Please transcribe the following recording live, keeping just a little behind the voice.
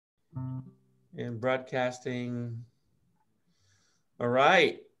And broadcasting. All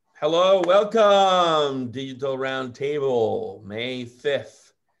right. Hello, welcome. Digital Roundtable, May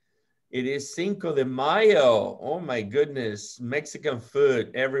 5th. It is Cinco de Mayo. Oh my goodness. Mexican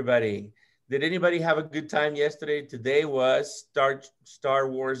food, everybody. Did anybody have a good time yesterday? Today was Star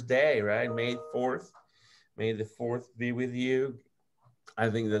Wars Day, right? May 4th. May the 4th be with you. I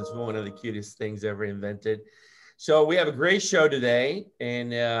think that's one of the cutest things ever invented. So we have a great show today,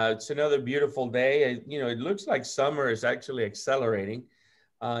 and it's another beautiful day. It looks like summer is actually accelerating.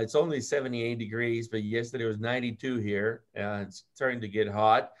 It's only 78 degrees, but yesterday was 92 here. It's starting to get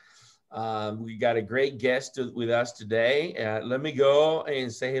hot. We got a great guest with us today. Let me go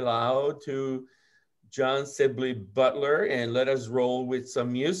and say hello to John Sibley Butler, and let us roll with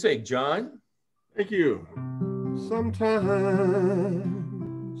some music. John? Thank you. Sometimes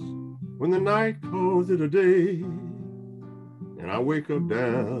when the night calls it a day, and I wake up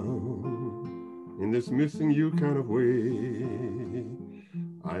down in this missing you kind of way,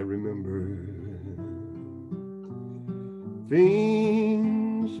 I remember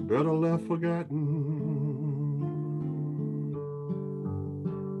things better left forgotten.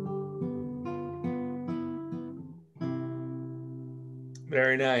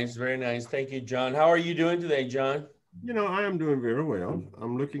 Very nice, very nice. Thank you, John. How are you doing today, John? I am doing very well.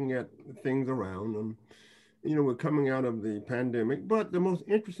 I'm looking at things around. We're coming out of the pandemic, but the most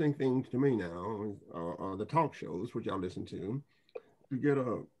interesting things to me now are the talk shows, which I listen to get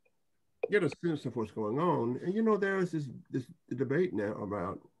a sense of what's going on. And there's this debate now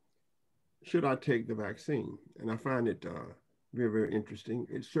about should I take the vaccine, and I find it very interesting.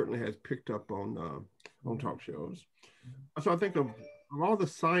 It certainly has picked up on talk shows. So I think of all the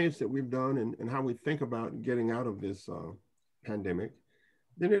science that we've done and how we think about getting out of this pandemic,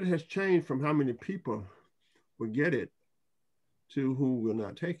 then it has changed from how many people will get it to who will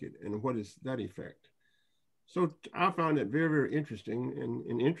not take it, and what is that effect. So I found it very interesting, and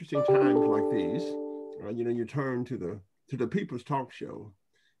in interesting times like these, you turn to the people's talk show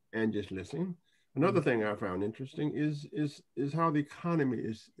and just listen. Another thing I found interesting is how the economy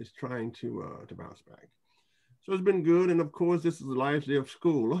is trying to bounce back. So it's been good, and of course, this is the last day of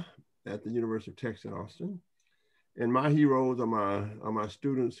school at the University of Texas at Austin, and my heroes are my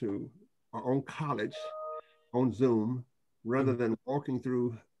students who are on college on Zoom rather than walking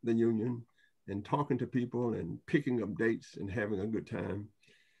through the union and talking to people and picking up dates and having a good time.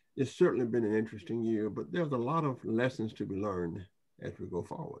 It's certainly been an interesting year, but there's a lot of lessons to be learned as we go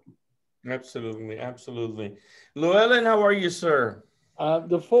forward. Absolutely, absolutely. Llewelyn, how are you, sir?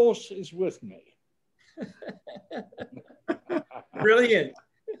 The force is with me. Brilliant.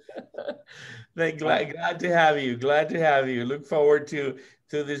 Glad to have you. Glad to have you. Look forward to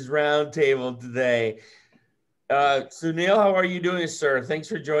this round table today. Sunil, how are you doing, sir? Thanks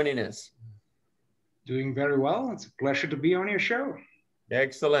for joining us. Doing very well. It's a pleasure to be on your show.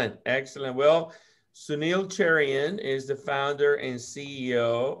 Excellent, excellent. Well, Sunil Cherian is the founder and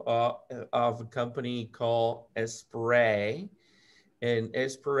CEO of a company called Spirae. And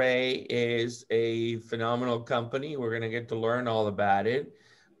Spirae is a phenomenal company. We're going to get to learn all about it.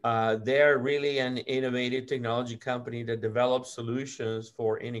 They're really an innovative technology company that develops solutions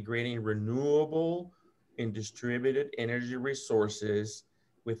for integrating renewable and distributed energy resources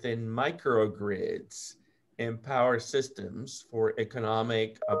within microgrids and power systems for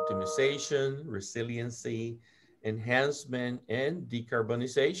economic optimization, resiliency, enhancement, and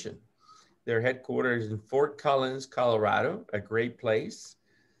decarbonization. Their headquarters is in Fort Collins, Colorado, a great place.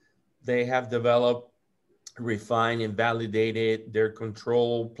 They have developed, refined, and validated their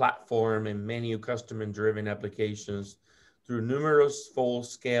control platform and menu customer-driven applications through numerous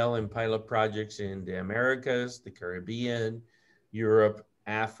full-scale and pilot projects in the Americas, the Caribbean, Europe,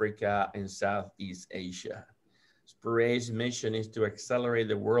 Africa, and Southeast Asia. Spirae's mission is to accelerate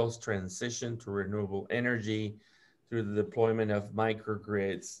the world's transition to renewable energy through the deployment of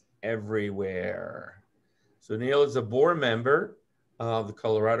microgrids everywhere. So Neil is a board member of the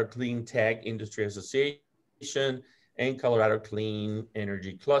Colorado Clean Tech Industry Association and Colorado Clean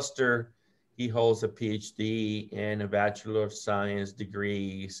Energy Cluster. He holds a PhD and a Bachelor of Science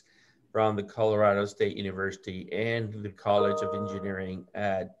degrees from the Colorado State University and the College of Engineering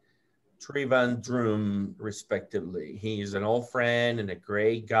at Trivandrum, respectively. He's an old friend and a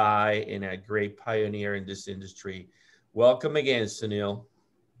great guy and a great pioneer in this industry. Welcome again, Sunil.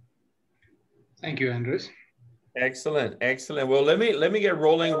 Thank you, Andres. Excellent, excellent. Well, let me get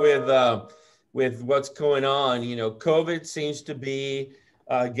rolling with what's going on. COVID seems to be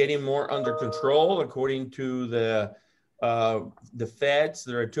getting more under control, according to the feds.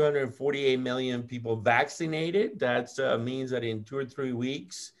 There are 248 million people vaccinated. That means that in 2 or 3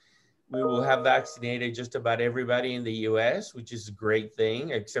 weeks, we will have vaccinated just about everybody in the US, which is a great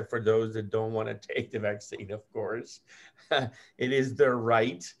thing, except for those that don't want to take the vaccine, of course. It is their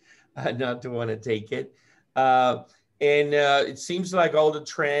right not to want to take it. It seems like all the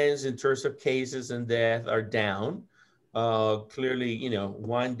trends in terms of cases and death are down. Clearly, you know,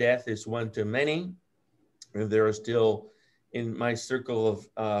 one death is one too many. And there are still, in my circle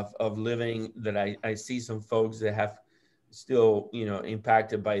of living, that I see some folks that have still, you know,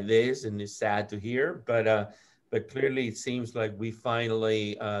 impacted by this, and it's sad to hear. But clearly, it seems like we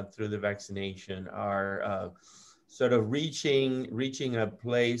finally, through the vaccination, are sort of reaching a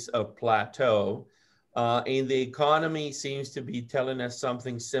place of plateau. And the economy seems to be telling us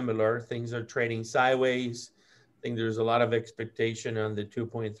something similar. Things are trading sideways. I think there's a lot of expectation on the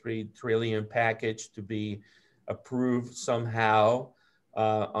 2.3 trillion package to be approved somehow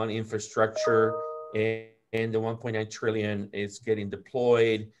on infrastructure, and the 1.9 trillion is getting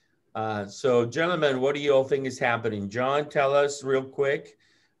deployed. So gentlemen, what do you all think is happening? John, tell us real quick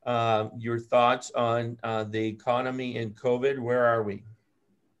your thoughts on the economy and COVID. Where are we?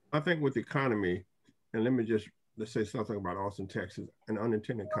 I think with the economy, and let's say something about Austin, Texas, an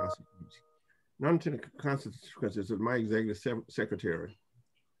unintended consequence. An unintended consequence is that my executive secretary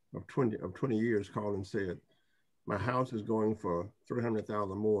of 20 years called and said, my house is going for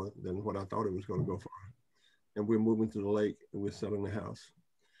 $300,000 more than what I thought it was going to go for. And we're moving to the lake and we're selling the house.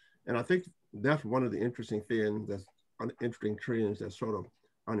 And I think that's one of the interesting things, interesting trends that's sort of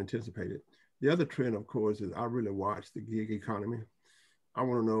unanticipated. The other trend, of course, is I really watch the gig economy. I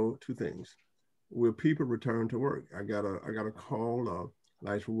want to know two things. Will people return to work? I got a call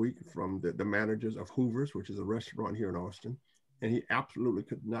last week from the managers of Hoover's, which is a restaurant here in Austin, and he absolutely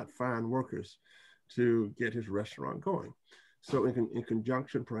could not find workers to get his restaurant going. So in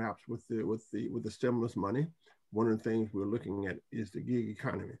conjunction, perhaps with the stimulus money, one of the things we're looking at is the gig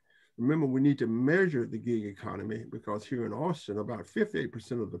economy. Remember, we need to measure the gig economy because here in Austin, about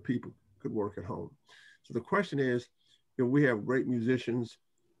 58% of the people could work at home. So the question is, if we have great musicians,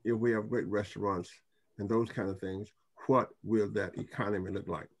 if we have great restaurants and those kind of things, what will that economy look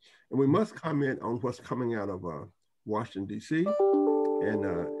like? And we must comment on what's coming out of Washington, D.C.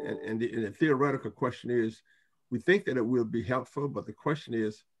 And the theoretical question is, we think that it will be helpful, but the question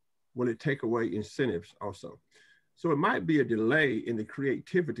is, will it take away incentives also? So it might be a delay in the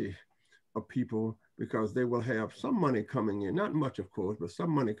creativity of people because they will have some money coming in, not much, of course, but some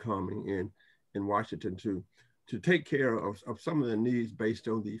money coming in Washington to take care of some of the needs based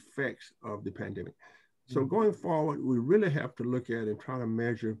on the effects of the pandemic. So going forward, we really have to look at and try to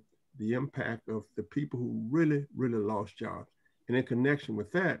measure the impact of the people who really, really lost jobs. And in connection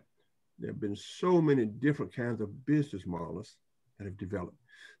with that, there have been so many different kinds of business models that have developed.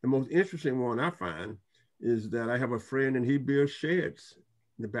 The most interesting one I find is that I have a friend and he builds sheds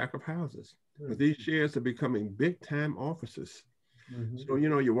in the back of houses. But these sheds are becoming big time offices. So, you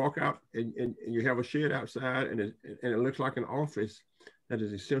know, you walk out and you have a shed outside and it looks like an office that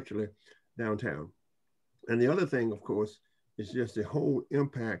is essentially downtown. And the other thing, of course, is just the whole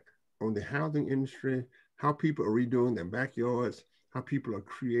impact on the housing industry, how people are redoing their backyards, how people are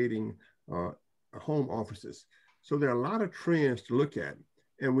creating home offices. So there are a lot of trends to look at.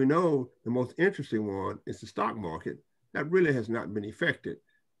 And we know the most interesting one is the stock market. That really has not been affected,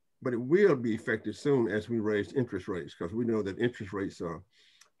 but it will be affected soon as we raise interest rates, because we know that interest rates are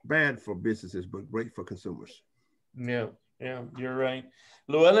bad for businesses, but great for consumers. Yeah, you're right.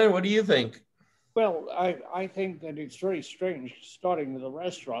 Llewelyn, what do you think? Well, I think that it's very strange, starting with the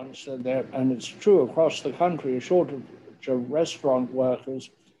restaurants, and it's true across the country, a shortage of restaurant workers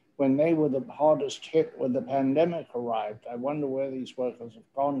when they were the hardest hit when the pandemic arrived. I wonder where these workers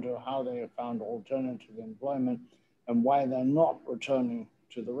have gone to, how they have found alternative employment, and why they're not returning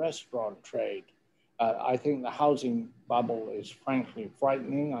to the restaurant trade. I think the housing bubble is frankly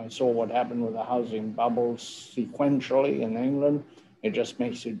frightening. I saw what happened with the housing bubble sequentially in England. It just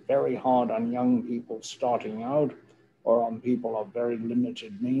makes it very hard on young people starting out or on people of very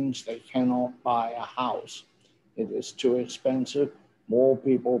limited means. They cannot buy a house. It is too expensive. More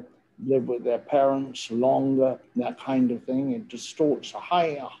people live with their parents longer, that kind of thing. It distorts a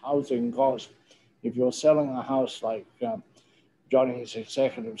higher housing cost. If you're selling a house like Johnny's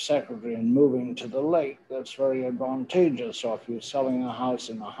executive secretary and moving to the lake, that's very advantageous. So if you're selling a house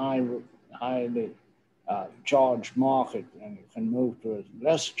in a highly charged market and you can move to a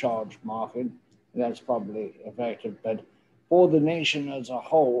less charged market, that's probably effective. But for the nation as a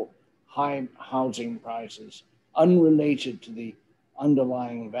whole, high housing prices, unrelated to the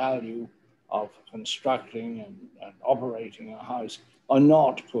underlying value of constructing and operating a house, are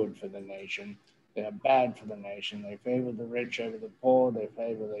not good for the nation. They're bad for the nation. They favor the rich over the poor. They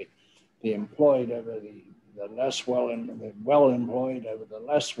favor the the employed over the less well-employed over the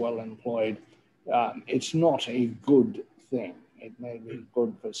less well-employed, it's not a good thing. It may be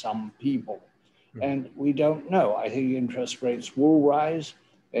good for some people. And we don't know. I think interest rates will rise.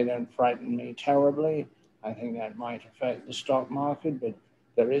 They don't frighten me terribly. I think that might affect the stock market, but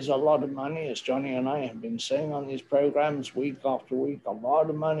there is a lot of money, as Johnny and I have been saying on these programs week after week, a lot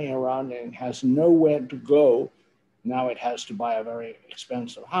of money around, and it has nowhere to go. Now it has to buy a very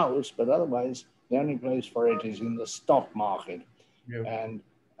expensive house, but otherwise the only place for it is in the stock market. Yeah. And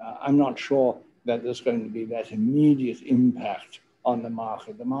I'm not sure that there's going to be that immediate impact on the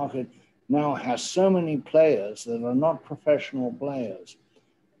market. The market now has so many players that are not professional players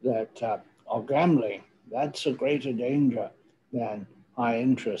that are gambling. That's a greater danger than high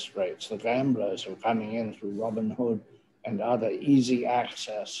interest rates. The gamblers are coming in through Robinhood and other easy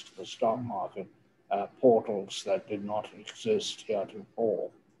access to the stock market portals that did not exist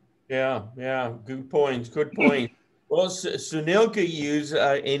heretofore. Yeah, good point, good point. Well, Sunil could use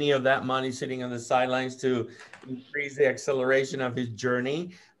any of that money sitting on the sidelines to increase the acceleration of his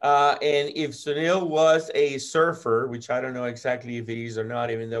journey. And if Sunil was a surfer, which I don't know exactly if he is or not,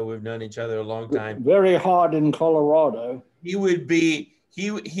 even though we've known each other a long time. Very hard in Colorado. He would be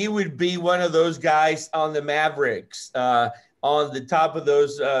one of those guys on the Mavericks, on the top of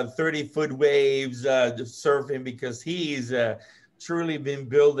those 30-foot waves, surfing, because he's truly been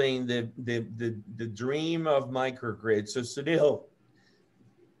building the dream of microgrid. So Sunil,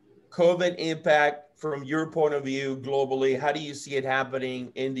 COVID impact from your point of view globally, how do you see it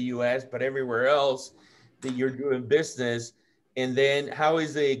happening in the US, but everywhere else that you're doing business? And then how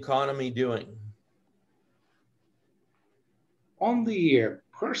is the economy doing? On the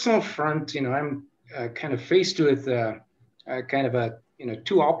personal front, I'm kind of faced with kind of a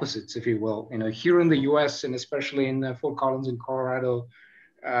two opposites, if you will. Here in the U.S. and especially in Fort Collins in Colorado,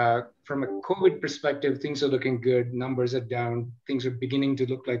 from a COVID perspective, things are looking good. Numbers are down. Things are beginning to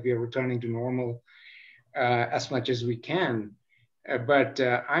look like we are returning to normal as much as we can. But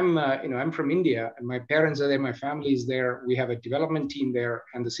I'm from India, and my parents are there. My family is there. We have a development team there,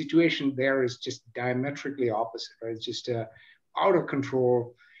 and the situation there is just diametrically opposite. Right? It's just out of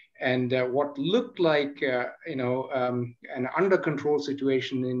control, and what looked like an under control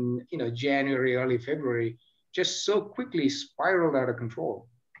situation in January, early February, just so quickly spiraled out of control.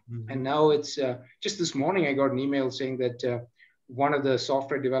 Mm-hmm. And now it's just this morning I got an email saying that one of the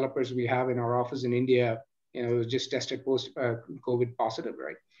software developers we have in our office in India, just tested COVID positive,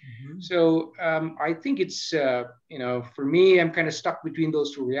 right? Mm-hmm. So I think it's for me, I'm kind of stuck between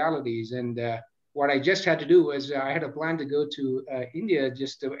those two realities, and what I just had to do was I had a plan to go to India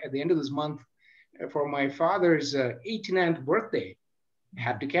just at the end of this month for my father's 89th birthday. I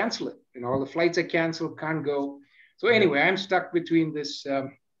had to cancel it. All the flights are canceled, can't go. So anyway, I'm stuck between this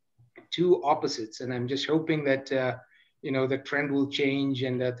two opposites, and I'm just hoping that the trend will change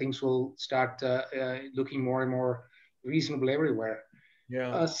and things will start looking more and more reasonable everywhere.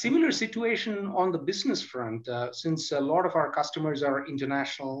 Yeah. A similar situation on the business front, since a lot of our customers are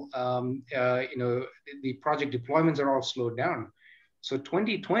international, the project deployments are all slowed down. So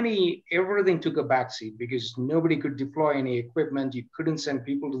 2020, everything took a backseat because nobody could deploy any equipment. You couldn't send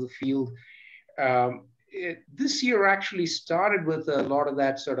people to the field. This year actually started with a lot of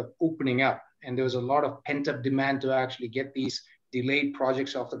that sort of opening up, and there was a lot of pent-up demand to actually get these delayed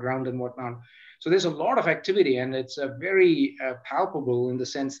projects off the ground and whatnot. So there's a lot of activity, and it's very palpable in the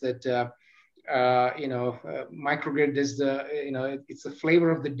sense that microgrid is it's the flavor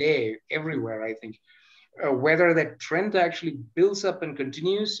of the day everywhere. I think whether that trend actually builds up and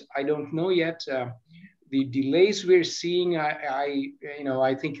continues, I don't know yet. The delays we're seeing,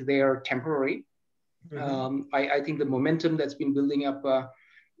 I think they are temporary. Mm-hmm. I think the momentum that's been building up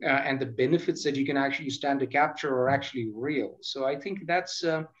and the benefits that you can actually stand to capture are actually real. So I think that's.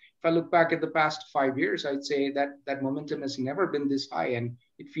 If I look back at the past 5 years, I'd say that momentum has never been this high, and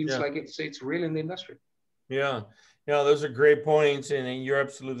it feels like it's real in the industry. Yeah, those are great points, and you're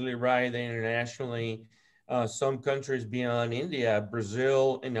absolutely right. Internationally, some countries beyond India,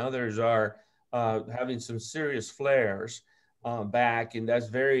 Brazil, and others are having some serious flares back, and that's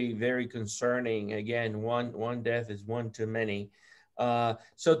very, very concerning. Again, one death is one too many.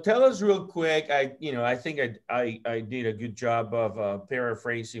 So tell us real quick, I think I did a good job of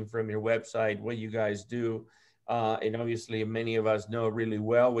paraphrasing from your website what you guys do. And obviously many of us know really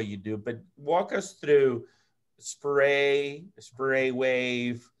well what you do, but walk us through Spirae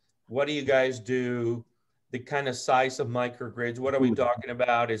Wave. What do you guys do? The kind of size of microgrids, what are we talking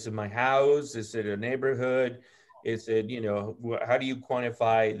about? Is it my house? Is it a neighborhood? Is it, how do you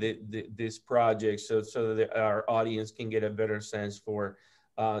quantify this project so that our audience can get a better sense for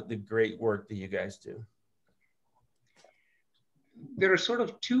the great work that you guys do? There are sort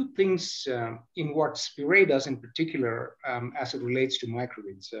of two things in what Spirae does in particular as it relates to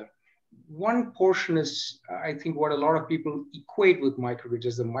microgrids. One portion is, I think, what a lot of people equate with microgrids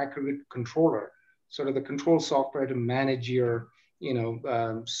as the microgrid controller, sort of the control software to manage your,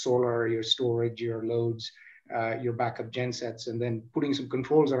 solar, your storage, your loads, your backup gensets, and then putting some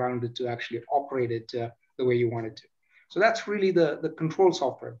controls around it to actually operate it the way you want it to. So that's really the control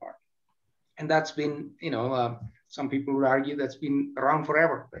software part. And that's been, some people would argue that's been around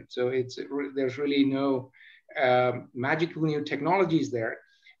forever, right? So there's really no magical new technologies there.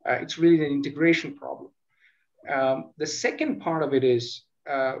 It's really an integration problem. The second part of it is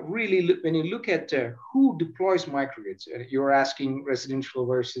really when you look at who deploys microgrids. You're asking residential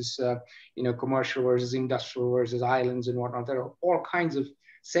versus commercial versus industrial versus islands and whatnot. There are all kinds of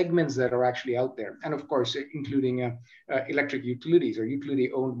segments that are actually out there, and of course, including electric utilities or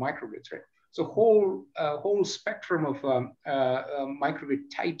utility-owned microgrids, right? So whole spectrum of microgrid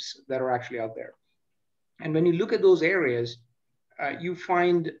types that are actually out there. And when you look at those areas, you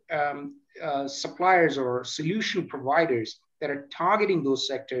find suppliers or solution providers that are targeting those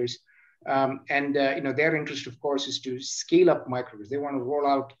sectors. Their interest, of course, is to scale up microgrids. They want to roll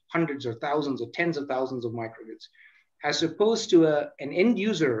out hundreds or thousands or tens of thousands of microgrids, as opposed to an end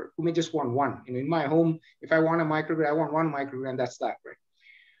user who may just want one. In my home, if I want a microgrid, I want one microgrid, and that's that, right?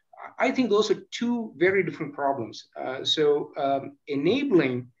 I think those are two very different problems.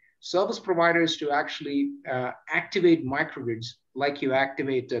 Enabling service providers to actually activate microgrids like you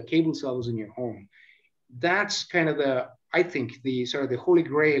activate cable service in your home, that's kind of I think the holy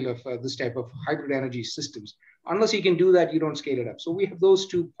grail of this type of hybrid energy systems. Unless you can do that, you don't scale it up. So we have those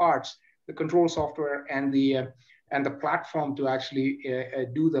two parts: the control software and the platform to actually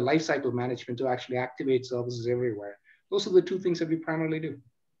do the lifecycle management to actually activate services everywhere. Those are the two things that we primarily do.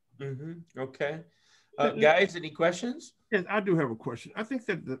 Mm-hmm. Okay. Guys, any questions? Yes, I do have a question. I think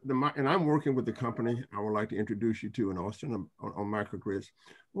that and I'm working with the company I would like to introduce you to in Austin on microgrids.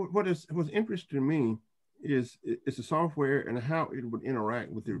 What's interesting to me is the software and how it would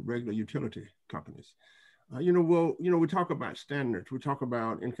interact with the regular utility companies. We talk about standards. We talk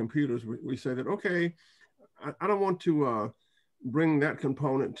about in computers, we say that, okay, I don't want to bring that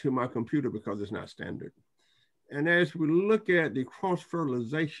component to my computer because it's not standard. And as we look at the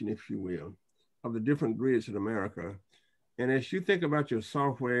cross-fertilization, if you will, of the different grids in America, and as you think about your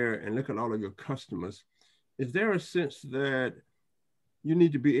software and look at all of your customers, is there a sense that you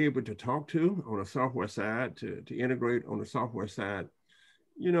need to be able to talk to on the software side, to integrate on the software side,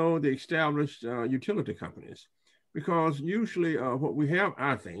 the established utility companies? Because usually what we have,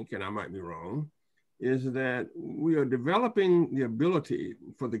 I think, and I might be wrong, is that we are developing the ability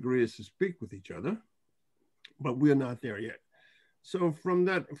for the grids to speak with each other, but we're not there yet. So from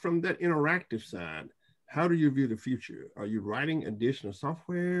that interactive side, how do you view the future? Are you writing additional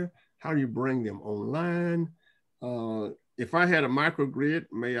software? How do you bring them online? If I had a microgrid,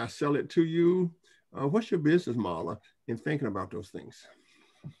 may I sell it to you? What's your business model in thinking about those things?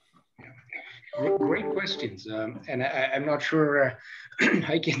 Great questions. And I'm not sure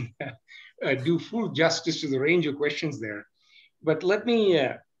I can do full justice to the range of questions there. But let me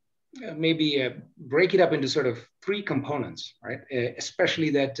maybe break it up into sort of three components, right? Especially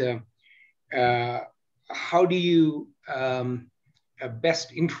that how do you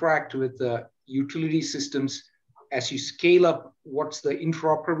best interact with the utility systems as you scale up? What's the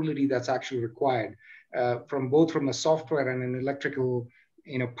interoperability that's actually required from both a software and an electrical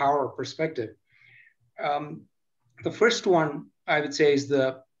power perspective? The first one I would say is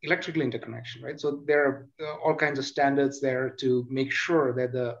the electrical interconnection, right? So there are all kinds of standards there to make sure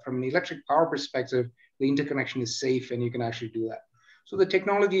that from an electric power perspective, the interconnection is safe and you can actually do that. So the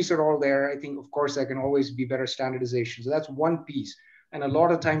technologies are all there. I think, of course, there can always be better standardization. So that's one piece. And a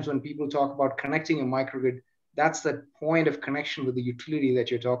lot of times when people talk about connecting a microgrid, that's the point of connection with the utility that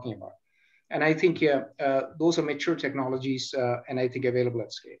you're talking about. And I think those are mature technologies and I think available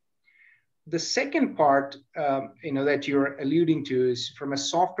at scale. The second part, that you're alluding to is from a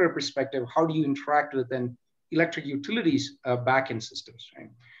software perspective, how do you interact with an electric utilities backend systems, right?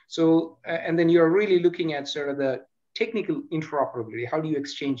 So, and then you're really looking at sort of the technical interoperability. How do you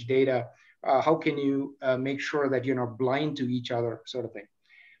exchange data? How can you make sure that you're not blind to each other, sort of thing?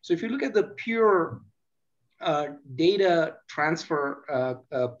 So if you look at the pure data transfer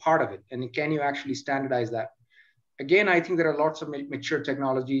part of it, and can you actually standardize that? Again, I think there are lots of mature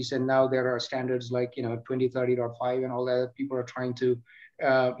technologies, and now there are standards like 2030.5 and all that people are trying to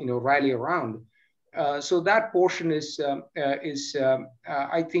rally around. So that portion is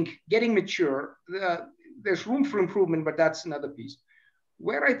I think getting mature. There's room for improvement, but that's another piece.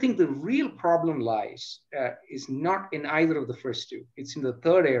 Where I think the real problem lies is not in either of the first two. It's in the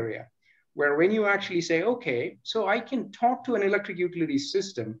third area, where when you actually say, okay, so I can talk to an electric utility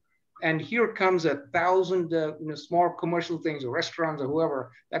system, and here comes 1,000 small commercial things or restaurants or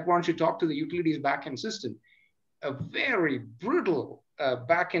whoever that wants to talk to the utilities backend system. A very brutal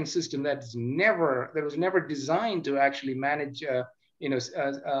backend system that was never designed to actually manage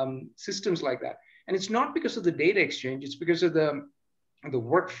systems like that. And it's not because of the data exchange, it's because of the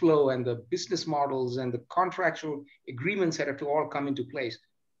workflow and the business models and the contractual agreements that have to all come into place.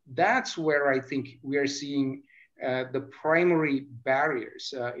 That's where I think we are seeing the primary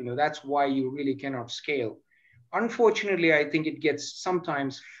barriers. That's why you really cannot scale. Unfortunately, I think it gets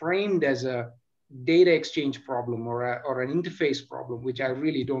sometimes framed as a data exchange problem or an interface problem, which I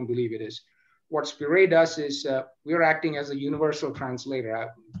really don't believe it is. What Spirae does is we're acting as a universal translator. I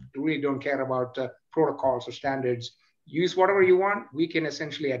really don't care about protocols or standards. Use whatever you want. We can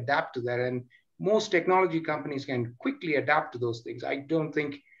essentially adapt to that. And most technology companies can quickly adapt to those things. I don't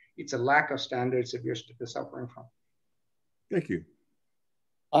think it's a lack of standards that we're suffering from. Thank you.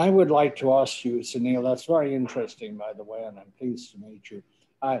 I would like to ask you, Sunil, that's very interesting, by the way, and I'm pleased to meet you.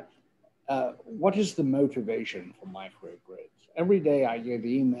 What is the motivation for microgrids? Every day I get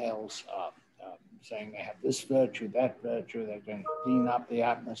emails saying they have this virtue, that virtue, they're going to clean up the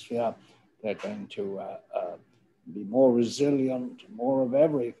atmosphere, they're going to be more resilient, more of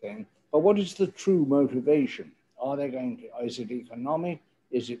everything. But what is the true motivation? Is it economic?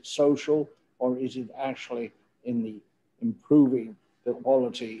 Is it social? Or is it actually in the improving the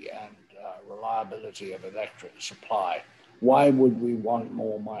quality and reliability of electric supply? Why would we want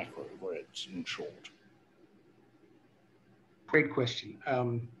more microgrids, in short? Great question.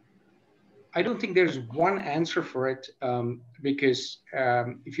 I don't think there's one answer for it because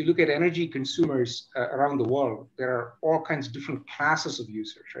if you look at energy consumers around the world, there are all kinds of different classes of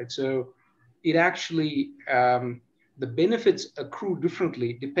users, right? So it actually, the benefits accrue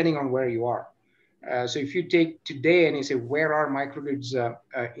differently depending on where you are. So if you take today and you say, where are microgrids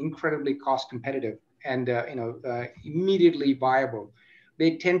incredibly cost competitive and immediately viable,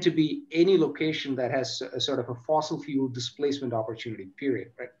 they tend to be any location that has a sort of a fossil fuel displacement opportunity,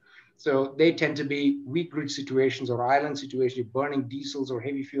 period, right? So they tend to be weak grid situations or island situations. You're burning diesels or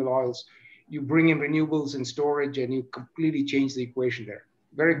heavy fuel oils. You bring in renewables and storage and you completely change the equation there.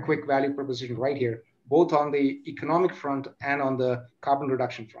 Very quick value proposition right here, both on the economic front and on the carbon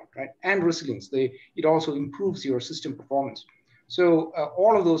reduction front, right? And resilience. It also improves your system performance. So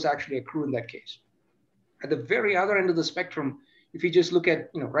all of those actually accrue in that case. At the very other end of the spectrum, if you just look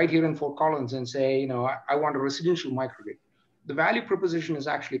at, right here in Fort Collins and say, I want a residential microgrid, the value proposition is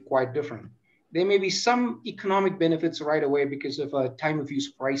actually quite different. There may be some economic benefits right away because of time of use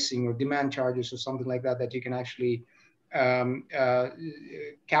pricing or demand charges or something like that that you can actually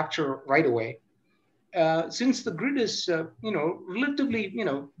capture right away. Since the grid is, relatively,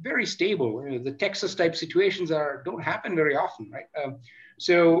 very stable, the Texas type situations don't happen very often, right?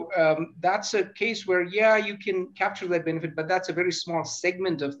 So that's a case where, yeah, you can capture that benefit, but that's a very small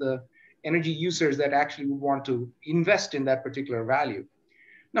segment of the energy users that actually would want to invest in that particular value.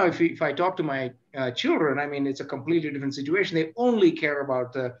 Now, if I talk to my children, I mean, it's a completely different situation. They only care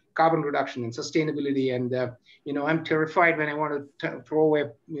about carbon reduction and sustainability. And, I'm terrified when I want to throw away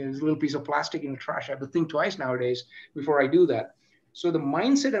a little piece of plastic in the trash. I have to think twice nowadays before I do that. So the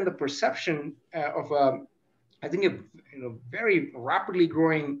mindset and the perception of, I think, a very rapidly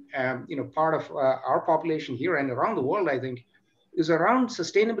growing, part of our population here and around the world, I think, is around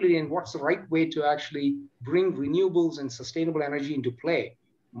sustainability and what's the right way to actually bring renewables and sustainable energy into play.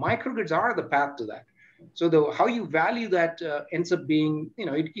 Microgrids are the path to that. So how you value that ends up being,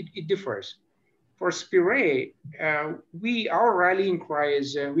 it differs. For Spirae, our rallying cry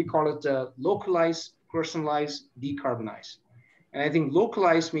is, we call it localize, personalize, decarbonize. And I think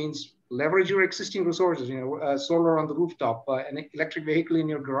localize means leverage your existing resources, solar on the rooftop, an electric vehicle in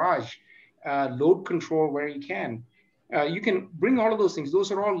your garage, load control where you can. You can bring all of those things.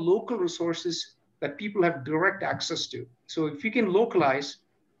 Those are all local resources that people have direct access to. So if you can localize,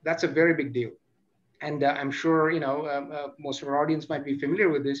 that's a very big deal. And I'm sure, most of our audience might be familiar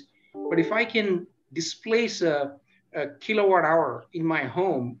with this, but if I can displace a kilowatt hour in my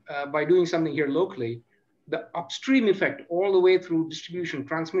home by doing something here locally, the upstream effect all the way through distribution,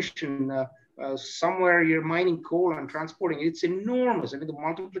 transmission, somewhere you're mining coal and transporting, it's enormous. I mean, the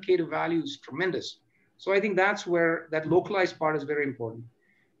multiplicative value is tremendous. So I think that's where that localized part is very important.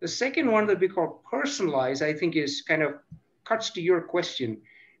 The second one that we call personalized, I think is kind of cuts to your question.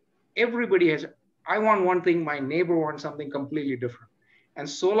 Everybody I want one thing, my neighbor wants something completely different. And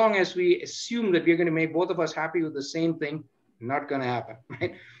so long as we assume that we're going to make both of us happy with the same thing, Not going to happen,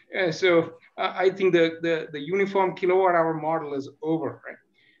 right? So I think the uniform kilowatt hour model is over, right?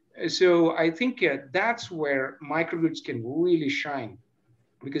 So I think that's where microgrids can really shine,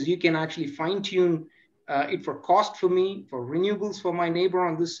 because you can actually fine tune it for cost for me, for renewables for my neighbor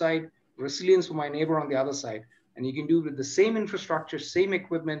on this side, resilience for my neighbor on the other side. And you can do it with the same infrastructure, same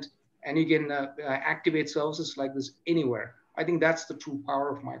equipment, and you can activate services like this anywhere. I think that's the true power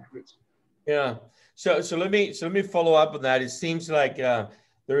of microgrids. Yeah. So let me follow up on that. It seems like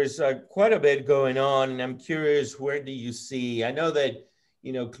there is quite a bit going on, and I'm curious, where do you see? I know that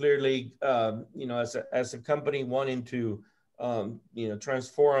clearly as a company wanting to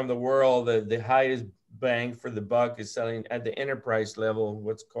transform the world, the highest bang for the buck is selling at the enterprise level,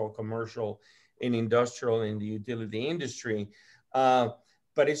 what's called commercial and industrial in the utility industry.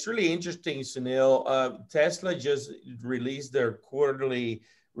 But it's really interesting, Sunil. Tesla just released their quarterly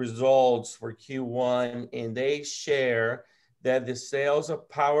results for Q1, and they share that the sales of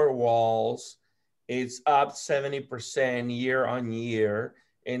power walls is up 70% year on year,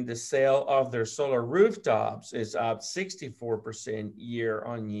 and the sale of their solar rooftops is up 64% year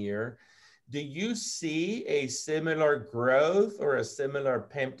on year. Do you see a similar growth or a similar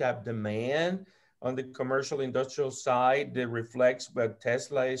pent-up demand on the commercial industrial side that reflects what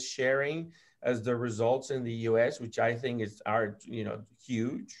Tesla is sharing as the results in the US, which I think are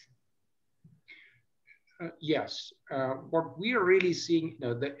huge? Yes. What we are really seeing,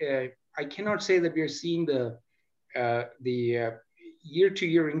 I cannot say that we are seeing the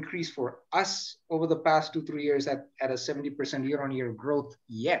year-to-year increase for us over the past 2-3 years at a 70% year-on-year growth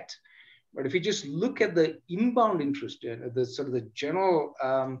yet. But if you just look at the inbound interest, the sort of the general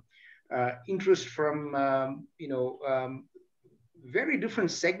interest from very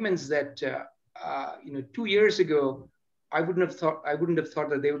different segments that 2 years ago I wouldn't have thought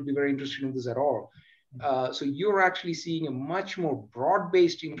that they would be very interested in this at all. So you're actually seeing a much more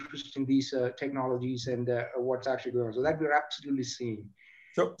broad-based interest in these technologies and what's actually going on. So that we're absolutely seeing.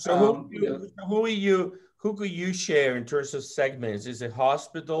 So who could you share in terms of segments? Is it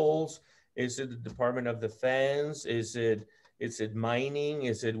hospitals? Is it the Department of Defense? Is it mining?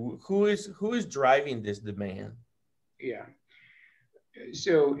 Is it who is driving this demand? Yeah.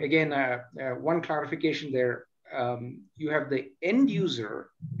 So again, one clarification there. You have the end user,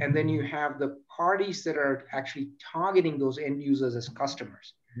 and then you have the parties that are actually targeting those end users as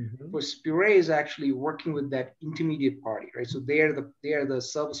customers. Mm-hmm. For Spirae is actually working with that intermediate party, right? So they are the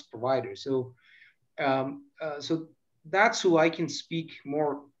service provider. So so that's who I can speak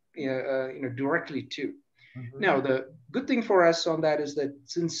more directly to. Mm-hmm. Now, the good thing for us on that is that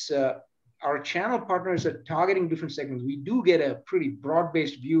since our channel partners are targeting different segments, we do get a pretty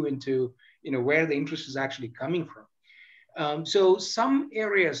broad-based view into where the interest is actually coming from. So some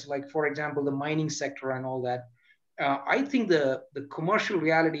areas, like for example, the mining sector and all that, I think the commercial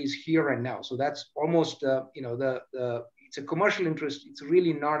reality is here and now. So that's almost it's a commercial interest. It's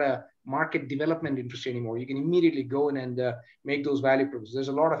really not a market development interest anymore. You can immediately go in and make those value propositions. There's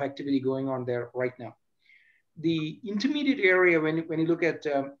a lot of activity going on there right now. The intermediate area, when you look at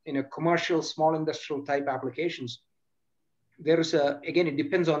commercial, small industrial type applications, there is again, it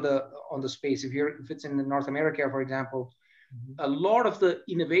depends on the space. If it's in North America, for example, mm-hmm. a lot of the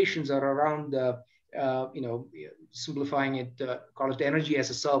innovations are around simplifying it, call it energy as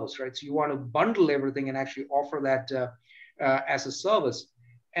a service, right? So you want to bundle everything and actually offer that as a service.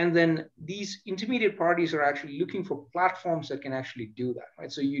 And then these intermediate parties are actually looking for platforms that can actually do that,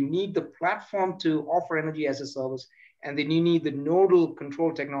 right? So you need the platform to offer energy as a service, and then you need the nodal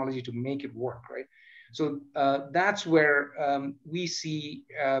control technology to make it work, right? So that's where we see,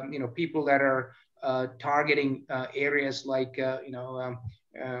 people that are targeting areas like,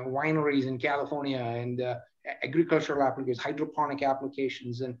 wineries in California and agricultural applications, hydroponic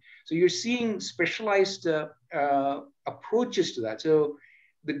applications. And so you're seeing specialized approaches to that. So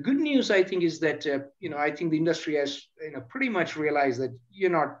the good news, I think, is that, I think the industry has pretty much realized that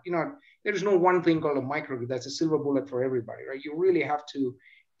there's no one thing called a microgrid that's a silver bullet for everybody, right? You really have to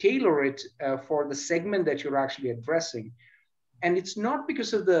tailor it for the segment that you're actually addressing. And it's not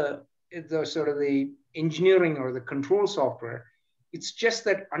because of the sort of the engineering or the control software. It's just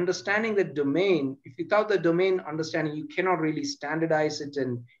that understanding the domain, without the domain understanding, you cannot really standardize it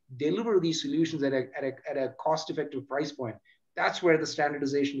and deliver these solutions at a cost-effective price point. That's where the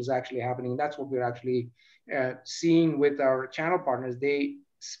standardization is actually happening. That's what we're actually seeing with our channel partners. They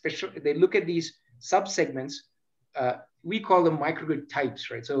look at these sub-segments. We call them microgrid types,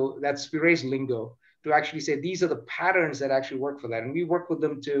 right? So that's Spirae's lingo to actually say these are the patterns that actually work for that. And we work with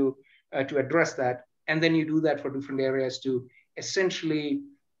them to address that. And then you do that for different areas to essentially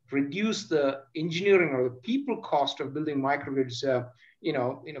reduce the engineering or the people cost of building microgrids,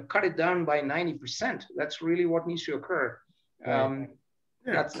 cut it down by 90%. That's really what needs to occur.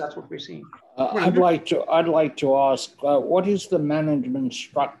 That's what we're seeing. I'd like to ask, what is the management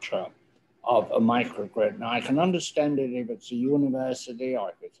structure of a microgrid? Now, I can understand it if it's a university or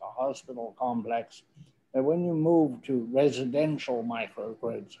if it's a hospital complex, but when you move to residential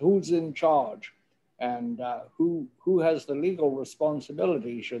microgrids, who's in charge? And who has the legal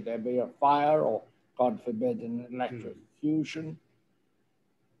responsibility should there be a fire or, God forbid, an electrocution?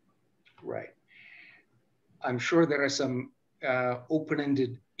 Right. I'm sure there are some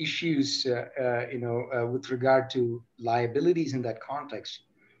open-ended issues, with regard to liabilities in that context.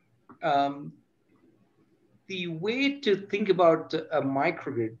 The way to think about a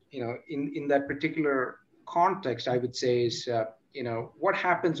microgrid, in that particular context, I would say is, what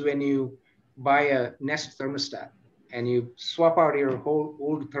happens when you buy a Nest thermostat and you swap out your whole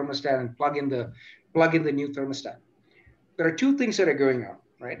old thermostat and plug in the new thermostat. There are two things that are going on,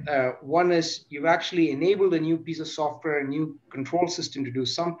 right? One is you've actually enabled a new piece of software, a new control system to do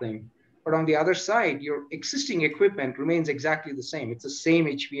something, but on the other side, your existing equipment remains exactly the same. It's the same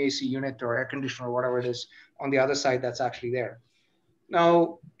HVAC unit or air conditioner or whatever it is on the other side that's actually there.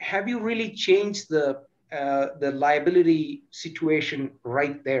 Now, have you really changed the liability situation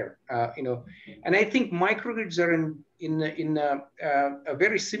right there? And I think microgrids are in a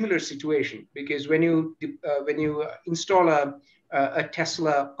very similar situation, because when you install a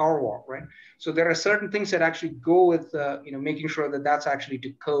Tesla Powerwall, right? So there are certain things that actually go with making sure that that's actually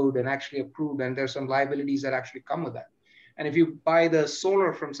to code and actually approved, and there's some liabilities that actually come with that. And if you buy the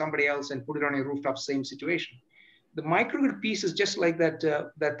solar from somebody else and put it on your rooftop, same situation. The microgrid piece is just like that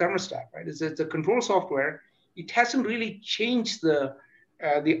thermostat, right? It's a control software. It hasn't really changed the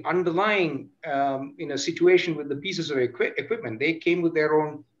underlying situation with the pieces of equipment. They came with their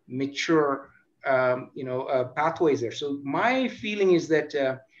own mature pathways there. So my feeling is that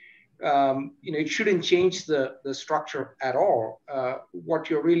it shouldn't change the structure at all. What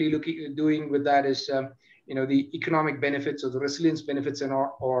you're really doing with that is the economic benefits or the resilience benefits,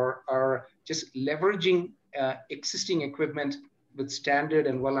 or are just leveraging existing equipment with standard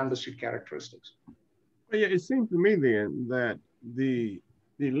and well understood characteristics. Well, yeah, it seems to me then that the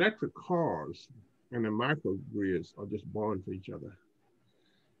electric cars and the microgrids are just born for each other.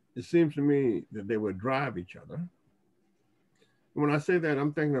 It seems to me that they would drive each other. And when I say that,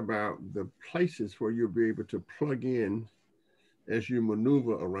 I'm thinking about the places where you'll be able to plug in as you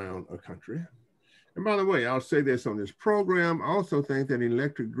maneuver around a country. And by the way, I'll say this on this program, I also think that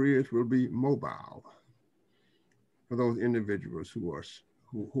electric grids will be mobile for those individuals who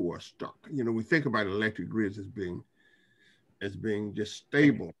are stuck. We think about electric grids as being just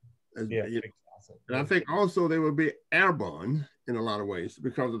stable. And I think also they will be airborne in a lot of ways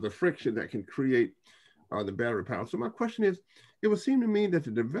because of the friction that can create the battery power. So my question is, it would seem to me that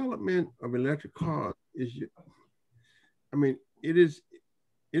the development of electric cars is, it is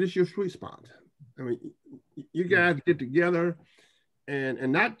your sweet spot. I mean, you guys get together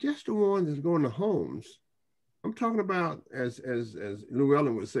and not just the ones that's going to homes. I'm talking about, as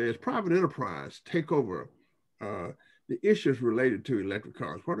Llewelyn would say, as private enterprise take over the issues related to electric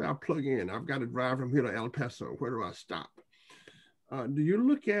cars. Where do I plug in? I've got to drive from here to El Paso. Where do I stop? Do you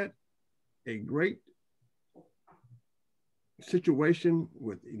look at a great situation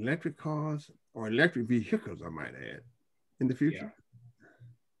with electric cars or electric vehicles, I might add, in the future?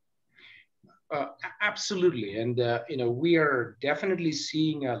 Absolutely. And, we are definitely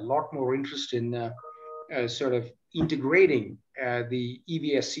seeing a lot more interest in sort of integrating the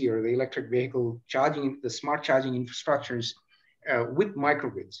EVSC, or the electric vehicle charging, the smart charging infrastructures with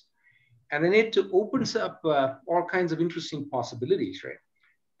microgrids. And then it opens up all kinds of interesting possibilities, right?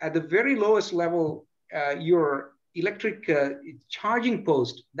 At the very lowest level, your electric charging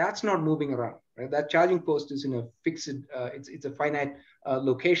post, that's not moving around, right? That charging post is in a fixed, it's a finite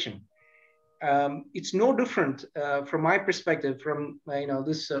location. It's no different from my perspective from,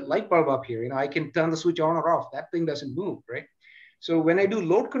 this light bulb up here. I can turn the switch on or off. That thing doesn't move, right? So when I do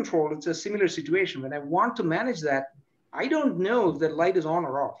load control, it's a similar situation. When I want to manage that, I don't know if the light is on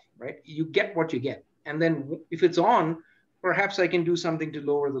or off, right? You get what you get. And then if it's on, perhaps I can do something to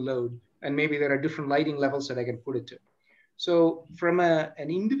lower the load. And maybe there are different lighting levels that I can put it to. So from an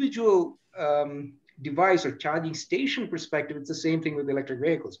individual device or charging station perspective, it's the same thing with electric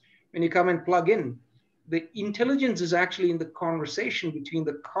vehicles. When you come and plug in, the intelligence is actually in the conversation between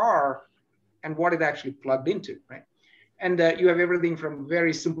the car and what it actually plugged into, right? And you have everything from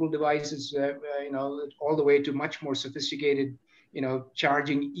very simple devices, all the way to much more sophisticated,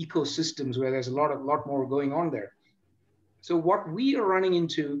 charging ecosystems where there's a lot more going on there. So what we are running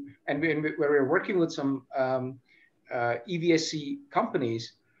into, and where we're working with some EVSE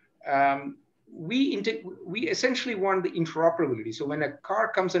companies, we essentially want the interoperability. So when a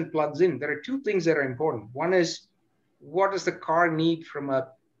car comes and plugs in, there are two things that are important. One is, what does the car need from a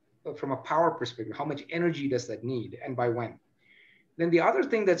power perspective? How much energy does that need, and by when? Then the other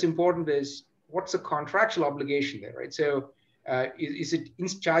thing that's important is, what's the contractual obligation there, right? So is it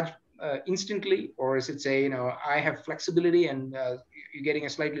charged instantly, or is it say, I have flexibility and you're getting a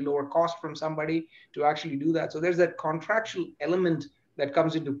slightly lower cost from somebody to actually do that? So there's that contractual element that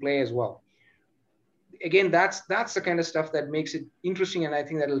comes into play as well. Again, that's the kind of stuff that makes it interesting, and I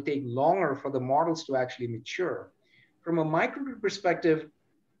think that'll take longer for the models to actually mature. From a microgrid perspective,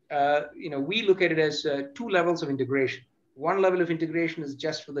 we look at it as two levels of integration. One level of integration is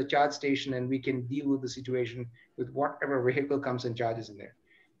just for the charge station, and we can deal with the situation with whatever vehicle comes and charges in there.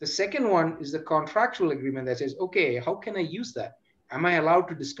 The second one is the contractual agreement that says, okay, how can I use that? Am I allowed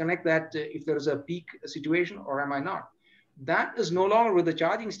to disconnect that if there is a peak situation, or am I not? That is no longer with the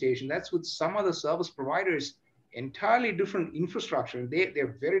charging station. That's with some other service providers, entirely different infrastructure.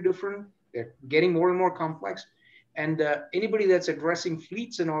 They're very different. They're getting more and more complex. And anybody that's addressing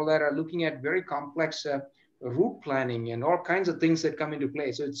fleets and all that are looking at very complex route planning and all kinds of things that come into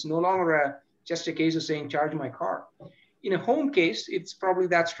play. So it's no longer just a case of saying, charge my car. In a home case, it's probably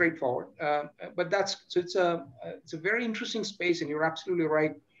that straightforward. But it's a very interesting space, and you're absolutely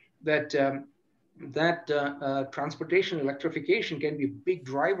right that transportation electrification can be a big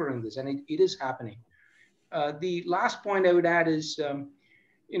driver in this, and it is happening. The last point I would add is,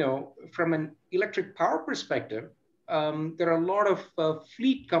 from an electric power perspective, there are a lot of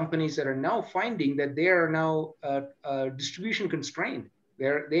fleet companies that are now finding that they are now distribution constrained.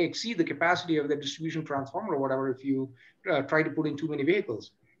 They exceed the capacity of the distribution transformer or whatever if you try to put in too many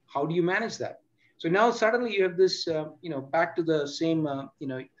vehicles. How do you manage that? So now suddenly you have this, back to the same,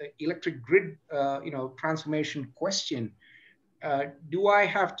 electric grid, transformation question. Do I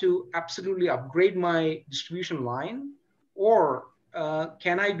have to absolutely upgrade my distribution line, or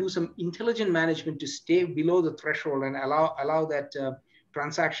can I do some intelligent management to stay below the threshold and allow that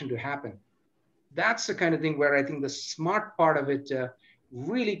transaction to happen? That's the kind of thing where I think the smart part of it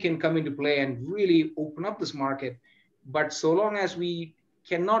really can come into play and really open up this market. But so long as we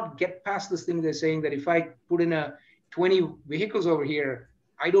cannot get past this thing, they're saying that if I put in 20 vehicles over here,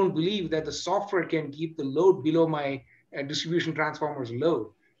 I don't believe that the software can keep the load below my distribution transformer's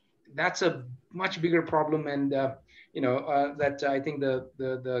load. That's a much bigger problem, and that I think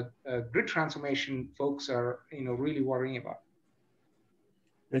the grid transformation folks are really worrying about.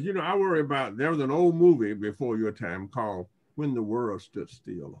 And I worry about, there was an old movie before your time called When the World Stood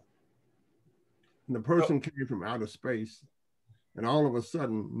Still. And the person came from outer space, and all of a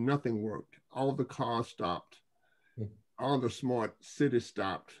sudden, nothing worked. All the cars stopped. All the smart cities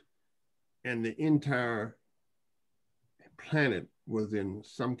stopped. And the entire planet was in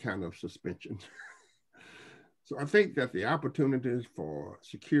some kind of suspension. So I think that the opportunities for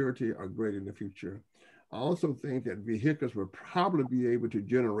security are great in the future. I also think that vehicles will probably be able to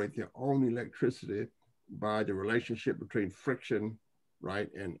generate their own electricity by the relationship between friction, right,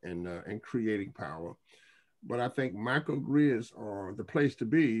 and creating power. But I think microgrids are the place to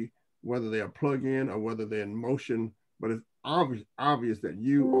be, whether they are plug-in or whether they're in motion. But it's obvious that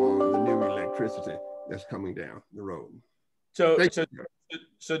you are the new electricity that's coming down the road. So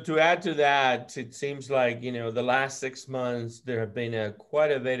to add to that, it seems like, the last 6 months, there have been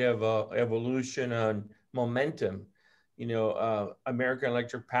quite a bit of evolution on momentum. American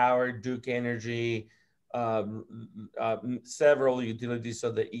Electric Power, Duke Energy, several utilities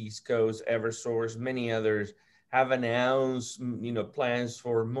of the East Coast, Eversource, many others have announced, plans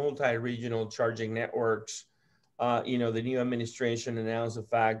for multi-regional charging networks. The new administration announced the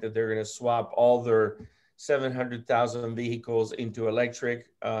fact that they're going to swap all their 700,000 vehicles into electric,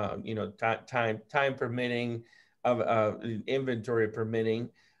 time permitting, inventory permitting.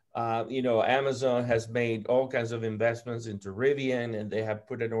 Amazon has made all kinds of investments into Rivian, and they have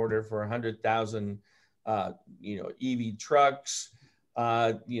put an order for 100,000, EV trucks.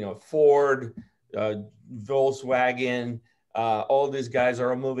 Ford, Volkswagen, all these guys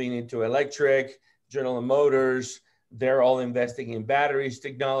are moving into electric. General Motors, they're all investing in batteries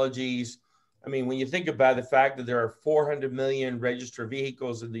technologies. I mean, when you think about the fact that there are 400 million registered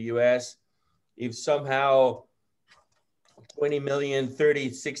vehicles in the US, if somehow 20 million,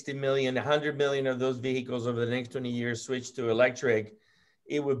 30, 60 million, 100 million of those vehicles over the next 20 years switch to electric,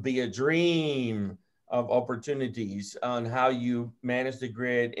 it would be a dream of opportunities on how you manage the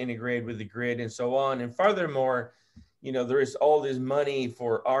grid, integrate with the grid, and so on. And furthermore, there is all this money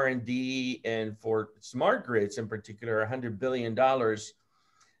for R&D and for smart grids in particular, $100 billion.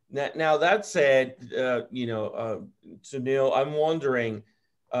 Now that said, Sunil, I'm wondering,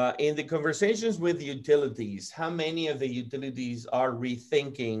 in the conversations with utilities, how many of the utilities are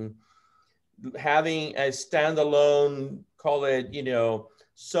rethinking having a standalone, call it,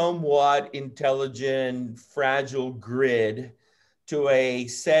 somewhat intelligent, fragile grid to a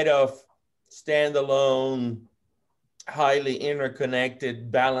set of standalone, highly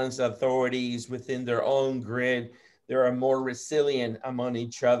interconnected, balanced authorities within their own grid that are more resilient among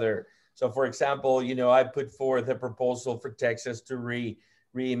each other? So for example, I put forth a proposal for Texas to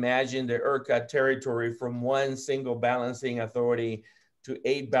reimagine the ERCOT territory from one single balancing authority to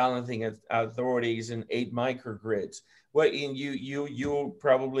 8 balancing authorities and 8 microgrids. You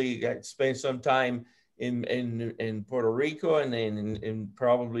probably spent some time in Puerto Rico and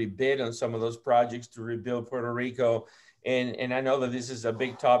probably bid on some of those projects to rebuild Puerto Rico. And I know that this is a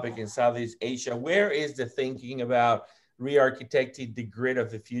big topic in Southeast Asia. Where is the thinking about re-architecting the grid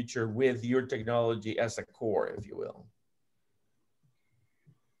of the future with your technology as a core, if you will?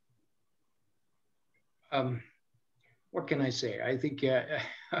 What can I say? I think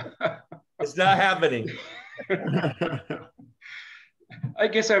it's not happening. I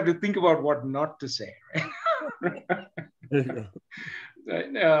guess I have to think about what not to say, right?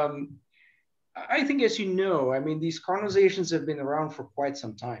 I think, as you know, these conversations have been around for quite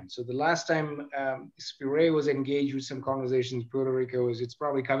some time. So the last time Spirae was engaged with some conversations in Puerto Rico it's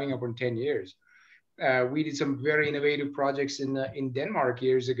probably coming up on 10 years. We did some very innovative projects in Denmark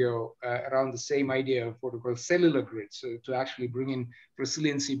years ago around the same idea of what we call cellular grids, so to actually bring in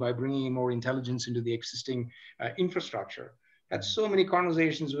resiliency by bringing in more intelligence into the existing infrastructure. Had so many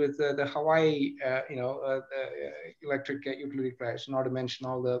conversations with the Hawaii, electric utility players, not to mention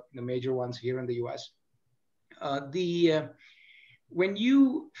all the major ones here in the U.S. When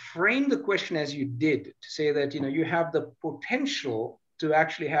you frame the question as you did, to say that you have the potential to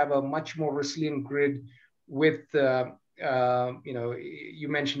actually have a much more resilient grid with, you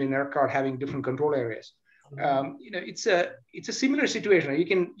mentioned in ERCOT having different control areas. It's a similar situation.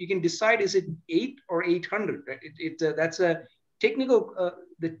 You can decide, is it 8 or 800? That's a technical.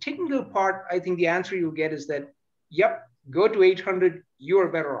 The technical part, I think the answer you'll get is that, yep, go to 800. You are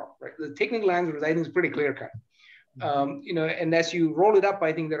better off. Right? The technical answer, I think, is pretty clear cut. And as you roll it up,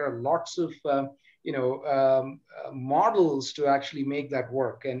 I think there are lots of models to actually make that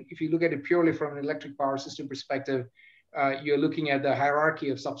work. And if you look at it purely from an electric power system perspective, you're looking at the hierarchy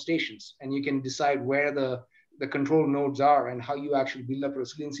of substations, and you can decide where the control nodes are and how you actually build up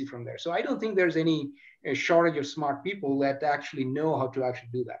resiliency from there. So I don't think there's any shortage of smart people that actually know how to actually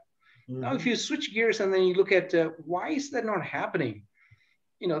do that. Mm-hmm. Now, if you switch gears and then you look at why is that not happening?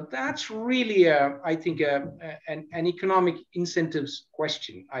 That's really, I think, an economic incentives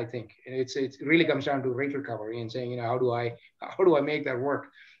question. I think it really comes down to rate recovery and saying, how do I make that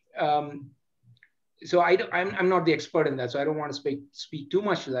work? So I'm not the expert in that, so I don't want to speak too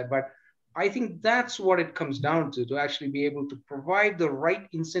much to that. But I think that's what it comes down to actually be able to provide the right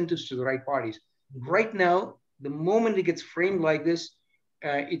incentives to the right parties. Mm-hmm. Right now, the moment it gets framed like this,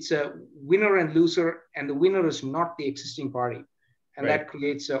 it's a winner and loser, and the winner is not the existing party. And right. That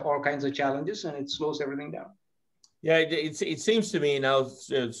creates all kinds of challenges, and it slows everything down. Yeah, it seems to me, and I'll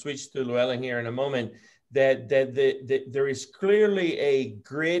switch to Llewelyn here in a moment, that there is clearly a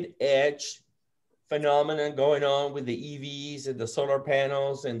grid edge phenomenon going on with the EVs and the solar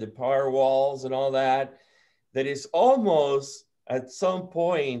panels and the power walls and all that, that is almost at some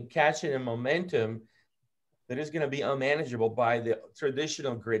point catching a momentum that is going to be unmanageable by the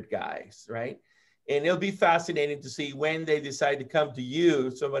traditional grid guys, right? And it'll be fascinating to see when they decide to come to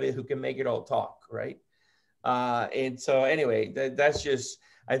you, somebody who can make it all talk, right? And so anyway, that's just,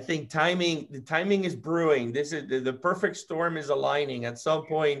 I think the timing is brewing. This is the perfect storm is aligning. At some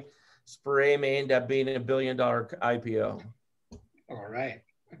point, Spirae may end up being $1 billion IPO. All right.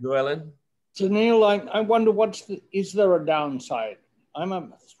 Llewelyn? So Neil, I wonder is there a downside? I'm a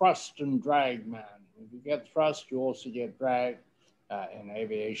thrust and drag man. If you get thrust, you also get drag. In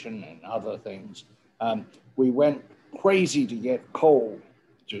aviation and other things. We went crazy to get coal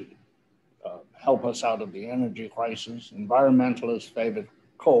to help us out of the energy crisis. Environmentalists favored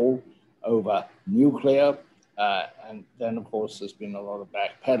coal over nuclear. And then, of course, there's been a lot of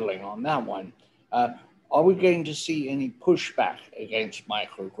backpedaling on that one. Are we going to see any pushback against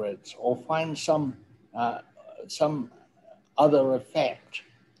microgrids or find some other effect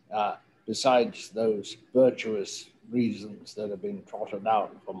besides those virtuous reasons that have been trotted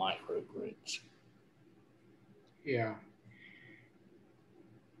out for microgrids? Yeah.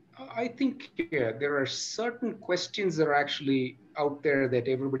 I think there are certain questions that are actually out there that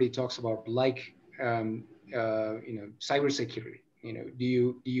everybody talks about, like cybersecurity.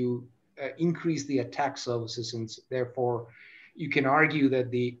 Do you increase the attack services, and therefore you can argue that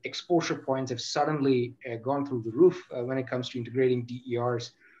the exposure points have suddenly gone through the roof when it comes to integrating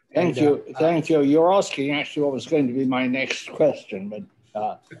DERs. Thank you. You're asking actually what was going to be my next question, but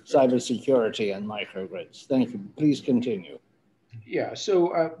cybersecurity and microgrids. Thank you. Please continue. Yeah,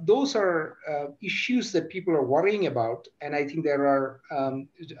 so those are issues that people are worrying about, and I think there are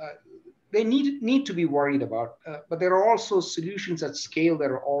they need to be worried about. But there are also solutions at scale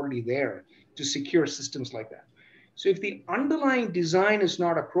that are already there to secure systems like that. So if the underlying design is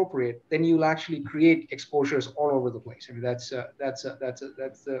not appropriate, then you'll actually create exposures all over the place. I mean, that's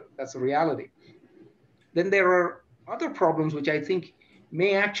the reality. Then there are other problems which I think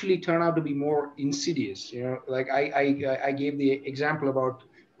may actually turn out to be more insidious. Like I gave the example about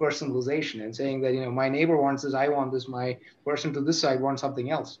personalization and saying that my neighbor wants this, I want this, my person to this side wants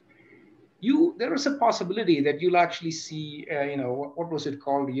something else. There is a possibility that you'll actually see, what was it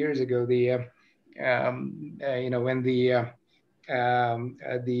called years ago? When the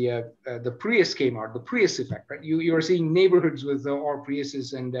Prius came out, the Prius effect, right? You are seeing neighborhoods with all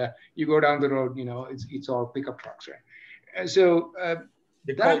Priuses, and you go down the road, it's all pickup trucks, right? So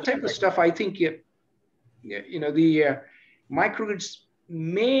that type of stuff, I think, the microgrids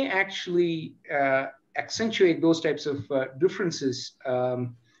may actually accentuate those types of differences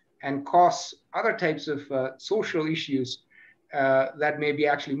and cause other types of social issues that may be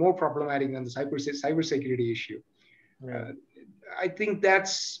actually more problematic than the cybersecurity issue. I think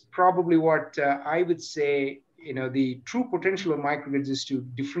that's probably what I would say, the true potential of microgrids is to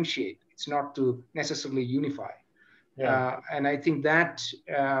differentiate. It's not to necessarily unify. And I think that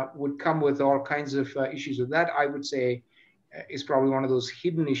would come with all kinds of issues. With that, I would say, is probably one of those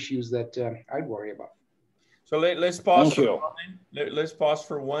hidden issues that I'd worry about. So let's pause. Let's pause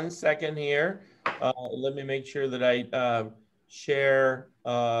for 1 second here. Let me make sure that I share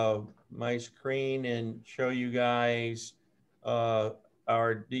my screen and show you guys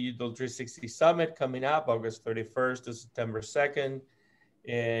our Digital 360 Summit coming up August 31st to September 2nd.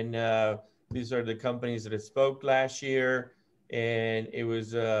 And these are the companies that spoke last year. And it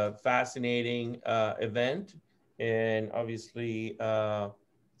was a fascinating event. And obviously,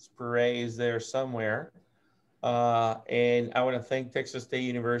 Spirae is there somewhere. And I want to thank Texas State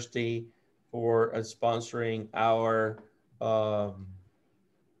University for sponsoring our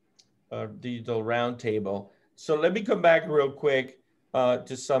digital roundtable. So let me come back real quick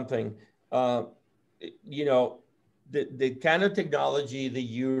to something. The kind of technology that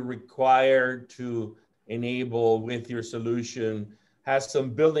you require to enable with your solution has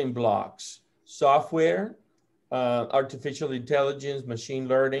some building blocks: software, artificial intelligence, machine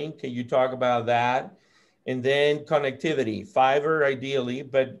learning. Can you talk about that? And then connectivity, fiber ideally,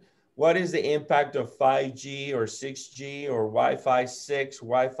 but what is the impact of 5G or 6G or Wi-Fi 6,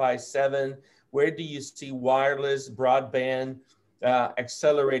 Wi-Fi 7? Where do you see wireless broadband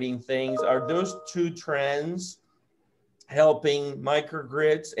accelerating things? Are those two trends helping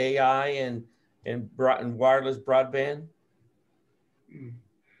microgrids, AI, and wireless broadband?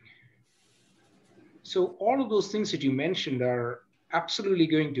 So all of those things that you mentioned are absolutely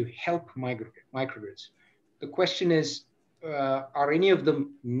going to help microgrids. The question is, are any of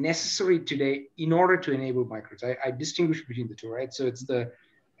them necessary today in order to enable microgrids? I distinguish between the two, right? So it's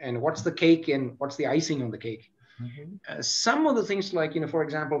what's the cake and what's the icing on the cake? Mm-hmm. Some of the things like, for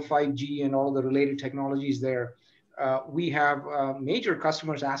example, 5G and all the related technologies there, we have major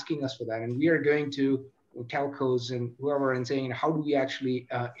customers asking us for that. And we are going to telcos and whoever and saying, how do we actually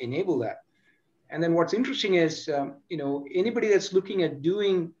enable that? And then what's interesting is, anybody that's looking at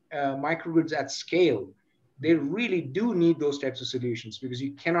doing microgrids at scale, they really do need those types of solutions, because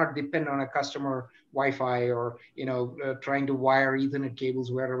you cannot depend on a customer Wi-Fi or trying to wire Ethernet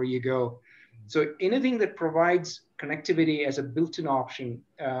cables wherever you go. So anything that provides connectivity as a built-in option,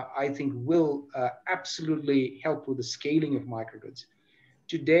 I think will absolutely help with the scaling of microgrids.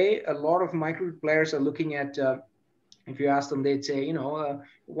 Today, a lot of microgrid players are looking at, if you ask them, they'd say,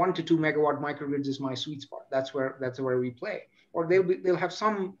 1 to 2 megawatt microgrids is my sweet spot. That's where we play. Or they'll have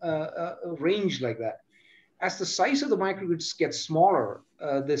some range like that. As the size of the microgrids gets smaller,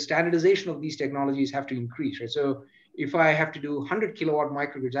 the standardization of these technologies have to increase, right? So if I have to do 100 kilowatt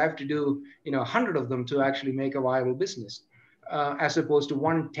microgrids, I have to do 100 of them to actually make a viable business, as opposed to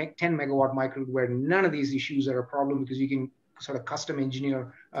one 10 megawatt microgrid where none of these issues are a problem, because you can sort of custom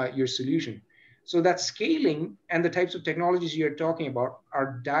engineer your solution. So that scaling and the types of technologies you're talking about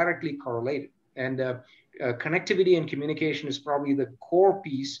are directly correlated. And connectivity and communication is probably the core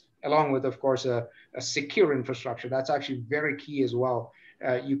piece along with, of course, a secure infrastructure. That's actually very key as well.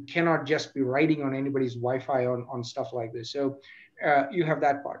 You cannot just be writing on anybody's Wi-Fi on stuff like this. So you have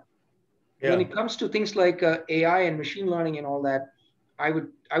that part. Yeah. When it comes to things like AI and machine learning and all that, I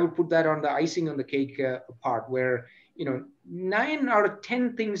would put that on the icing on the cake part, where 9 out of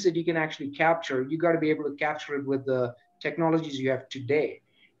 10 things that you can actually capture, you got to be able to capture it with the technologies you have today.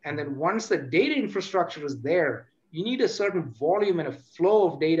 And then once the data infrastructure is there, you need a certain volume and a flow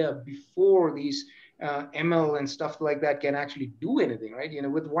of data before these ML and stuff like that can actually do anything, right?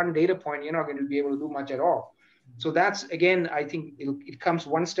 With one data point, you're not going to be able to do much at all. So that's, again, I think it comes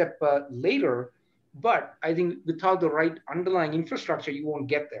one step later, but I think without the right underlying infrastructure, you won't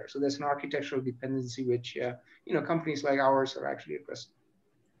get there. So there's an architectural dependency, which, companies like ours are actually addressing.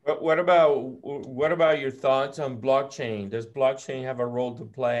 But what about your thoughts on blockchain? Does blockchain have a role to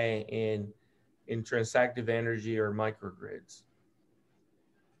play in transactive energy or microgrids?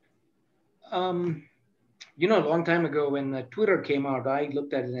 A long time ago when Twitter came out, I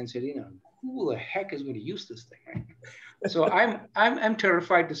looked at it and said, who the heck is going to use this thing, right? So I'm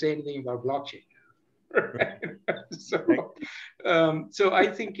terrified to say anything about blockchain. Right? So I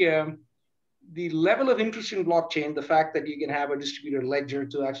think the level of interest in blockchain, the fact that you can have a distributed ledger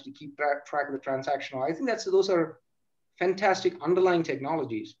to actually keep track of the transactional, I think those are fantastic underlying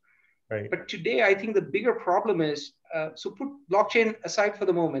technologies. Right. But today, I think the bigger problem is, so put blockchain aside for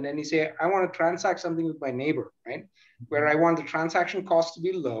the moment and you say, I want to transact something with my neighbor, right? Where I want the transaction cost to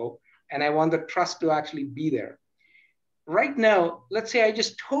be low and I want the trust to actually be there. Right now, let's say I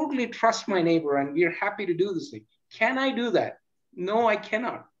just totally trust my neighbor and we're happy to do this thing. Can I do that? No, I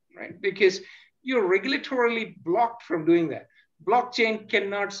cannot, right? Because you're regulatorily blocked from doing that. Blockchain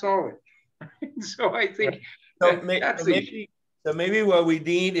cannot solve it. So I think that's the issue. So maybe what we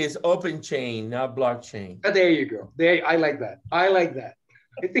need is open chain, not blockchain. There you go. I like that.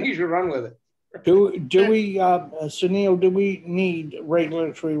 I think you should run with it. Do we, Sunil, do we need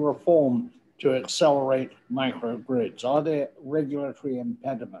regulatory reform to accelerate microgrids? Are there regulatory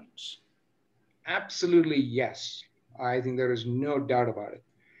impediments? Absolutely, yes. I think there is no doubt about it.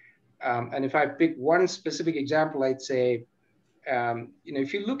 And if I pick one specific example, I'd say,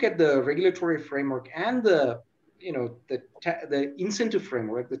 if you look at the regulatory framework and the incentive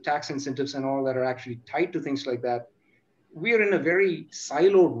framework, the tax incentives and all that are actually tied to things like that, we are in a very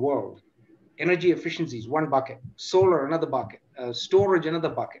siloed world. Energy efficiency is one bucket, solar another bucket, storage another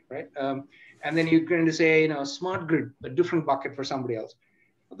bucket, right? And then you're going to say, smart grid, a different bucket for somebody else.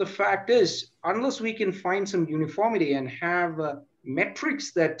 But the fact is, unless we can find some uniformity and have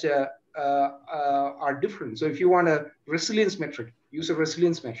metrics that are different. So if you want a resilience metric, use a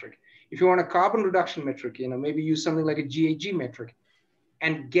resilience metric. If you want a carbon reduction metric, maybe use something like a GHG metric,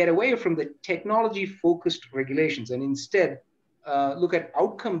 and get away from the technology-focused regulations and instead look at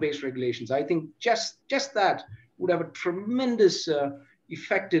outcome-based regulations. I think just that would have a tremendous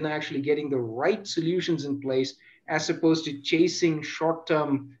effect in actually getting the right solutions in place, as opposed to chasing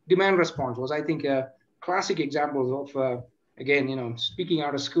short-term demand response. Was, I think, a classic example of again, speaking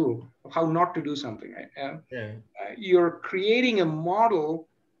out of school, of how not to do something. Right? You're creating a model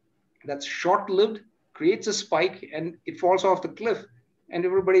that's short-lived, creates a spike, and it falls off the cliff. And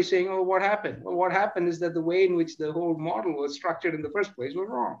everybody's saying, oh, what happened? Well, what happened is that the way in which the whole model was structured in the first place was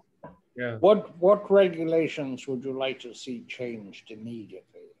wrong. Yeah. What regulations would you like to see changed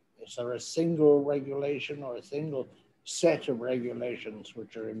immediately? Is there a single regulation or a single set of regulations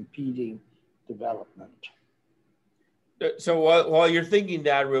which are impeding development? So while you're thinking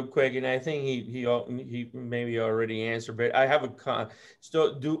that real quick, and I think he maybe already answered, but I have a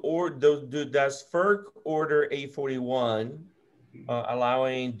so does FERC order 841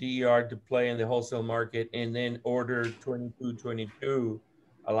 allowing DER to play in the wholesale market, and then order 2222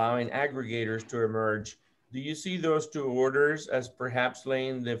 allowing aggregators to emerge? Do you see those two orders as perhaps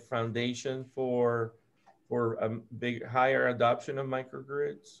laying the foundation for a higher adoption of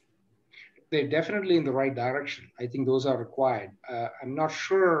microgrids? They're definitely in the right direction. I think those are required. I'm not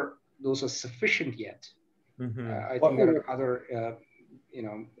sure those are sufficient yet. Mm-hmm. I think there are other,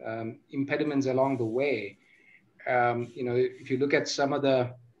 impediments along the way. If you look at some of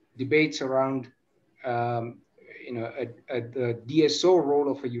the debates around, the DSO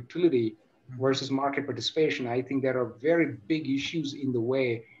role of a utility versus market participation, I think there are very big issues in the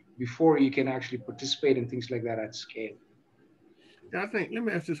way before you can actually participate in things like that at scale. Yeah, let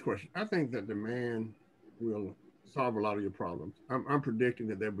me ask this question. I think that demand will solve a lot of your problems. I'm predicting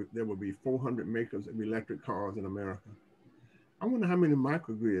that there will be 400 makers of electric cars in America. I wonder how many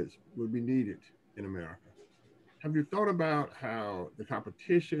microgrids will be needed in America. Have you thought about how the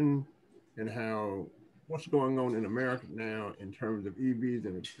competition and how what's going on in America now in terms of EVs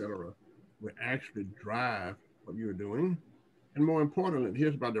and et cetera will actually drive what you're doing? And more importantly,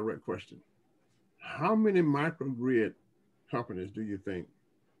 here's my direct question. How many microgrid companies do you think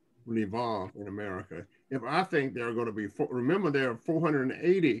will evolve in America? If I think there are going to be, remember there are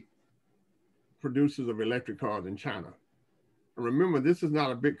 480 producers of electric cars in China. And remember, this is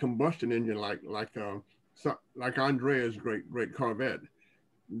not a big combustion engine like Andrea's great Corvette.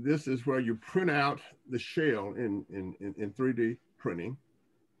 This is where you print out the shell in 3D printing,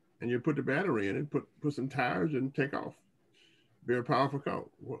 and you put the battery in it, put some tires, and take off. Very powerful car.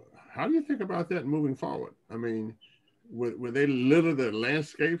 How do you think about that moving forward? I mean, will they litter the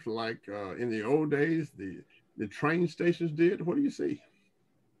landscapes like in the old days the train stations did? What do you see?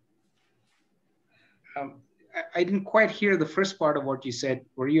 I didn't quite hear the first part of what you said.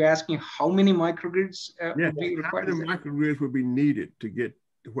 Were you asking how many microgrids would be required? How many microgrids would be needed to get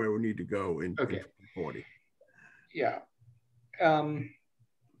to where we need to go in 2040? Yeah.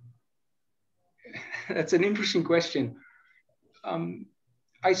 That's an interesting question.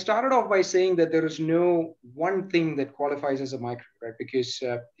 I started off by saying that there is no one thing that qualifies as a microgrid, because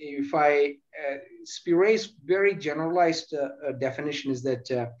Spire's very generalized definition is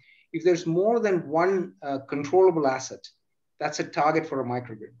that if there's more than one controllable asset, that's a target for a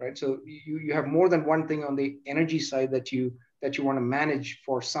microgrid, right? So you have more than one thing on the energy side that you want to manage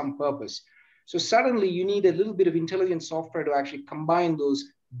for some purpose. So suddenly you need a little bit of intelligent software to actually combine those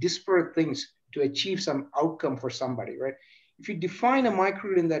disparate things to achieve some outcome for somebody, right? If you define a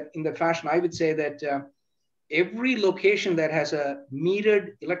microgrid in that fashion, I would say that every location that has a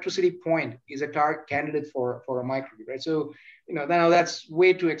metered electricity point is a target candidate for a microgrid, right? So, now that's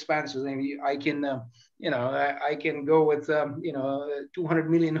way too expansive. I can, I can go with, 200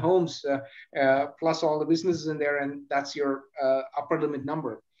 million homes plus all the businesses in there, and that's your upper limit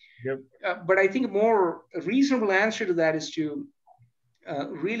number. Yep. But I think a more reasonable answer to that is to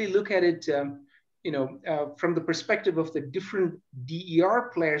really look at it, from the perspective of the different DER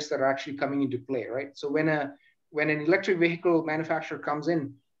players that are actually coming into play, right? So when an electric vehicle manufacturer comes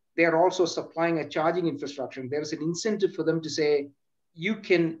in, they are also supplying a charging infrastructure. And there's an incentive for them to say, you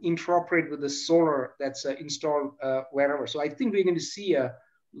can interoperate with the solar that's installed wherever. So I think we're going to see a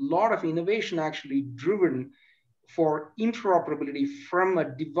lot of innovation actually driven for interoperability from a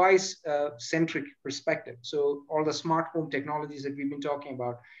device-centric perspective. So all the smart home technologies that we've been talking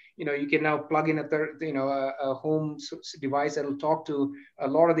about, you can now plug in a home device that will talk to a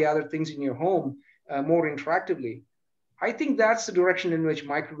lot of the other things in your home more interactively. I think that's the direction in which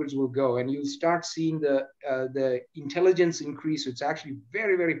microgrids will go, and you'll start seeing the intelligence increase. It's actually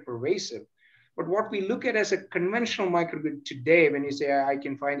very, very pervasive. But what we look at as a conventional microgrid today, when you say I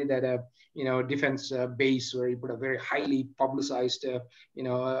can find it at a defense base where you put a very highly publicized a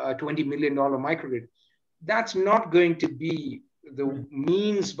 $20 million microgrid, that's not going to be the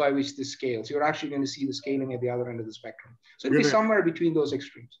means by which this scales. You're actually going to see the scaling at the other end of the spectrum. So it'll be somewhere between those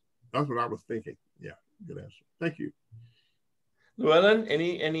extremes. That's what I was thinking. Yeah, good answer. Thank you. Llewelyn,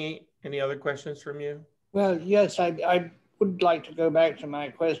 any other questions from you? Well, yes, I would like to go back to my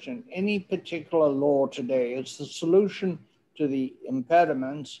question. Any particular law today, is the solution to the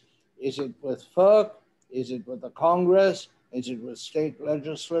impediments? Is it with FERC? Is it with the Congress? Is it with state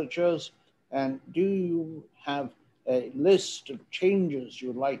legislatures? And do you have a list of changes you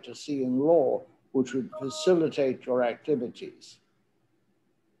would like to see in law which would facilitate your activities?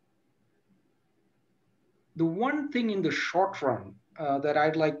 The one thing in the short run that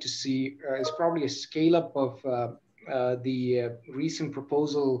I'd like to see is probably a scale up of the recent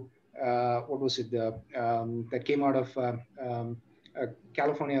proposal, what was it, that came out of a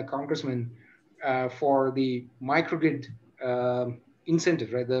California congressman for the microgrid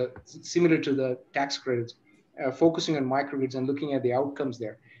incentive, right? Similar to the tax credits, focusing on microgrids and looking at the outcomes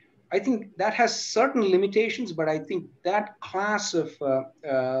there. I think that has certain limitations, but I think that class of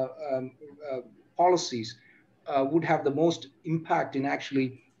policies would have the most impact in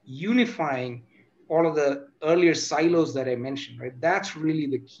actually unifying all of the earlier silos that I mentioned, right? That's really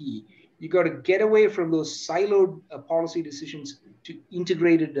the key. You got to get away from those siloed policy decisions to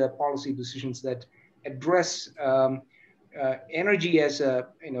integrated policy decisions that address energy as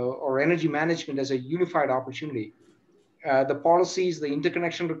or energy management as a unified opportunity. The policies, the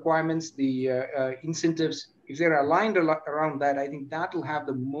interconnection requirements, the incentives, if they're aligned around that, I think that will have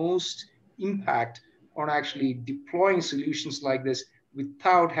the most impact on actually deploying solutions like this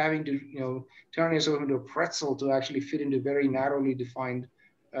without having to turn yourself into a pretzel to actually fit into very narrowly defined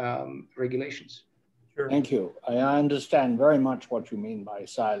regulations. Sure. Thank you. I understand very much what you mean by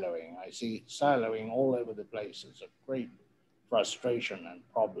siloing. I see siloing all over the place. It's a great frustration and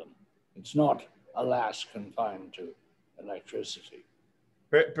problem. It's not alas, confined to electricity.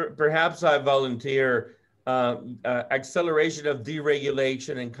 Perhaps I volunteer acceleration of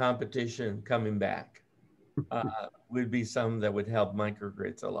deregulation and competition coming back would be something that would help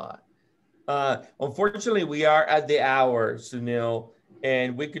microgrids a lot. Unfortunately, we are at the hour, Sunil,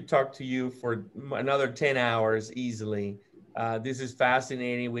 and we could talk to you for another 10 hours easily. This is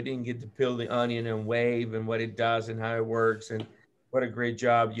fascinating. We didn't get to peel the onion and wave and what it does and how it works, and what a great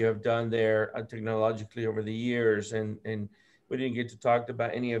job you have done there technologically over the years. And we didn't get to talk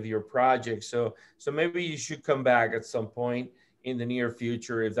about any of your projects. So maybe you should come back at some point in the near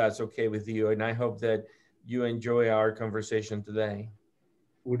future, if that's okay with you. And I hope that you enjoy our conversation today.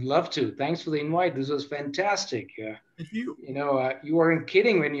 Would love to. Thanks for the invite. This was fantastic. Thank you. You know, you weren't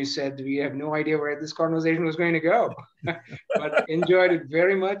kidding when you said we have no idea where this conversation was going to go, but enjoyed it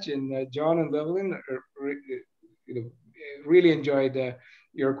very much. And John and Llewelyn, really enjoyed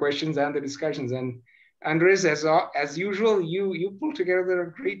your questions and the discussions. And Andres, as usual, you pull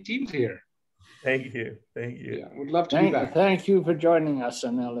together great teams here. Thank you. Thank you. Yeah, would love to be back. Thank you for joining us,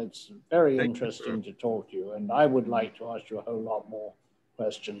 Sunil. It's very interesting to talk to you. And I would like to ask you a whole lot more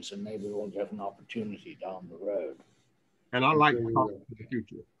questions, and maybe we'll get an opportunity down the road. And I like talking to the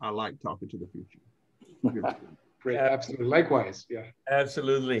future. I like talking to the future. Great, absolutely. Likewise, yeah.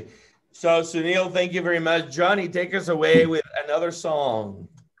 Absolutely. So Sunil, thank you very much. Johnny, take us away with another song.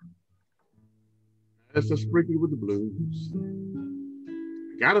 It's a sprinkle with the blues.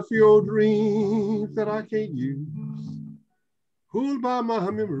 Got a few old dreams that I can't use, pulled by my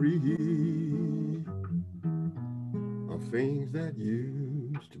memory of things that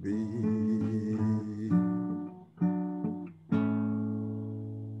used to be.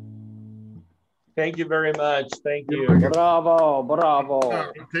 Thank you very much. Thank you. Bravo,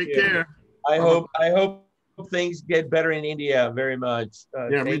 bravo. Take care. I hope things get better in India very much.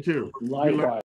 Yeah, me too. Likewise.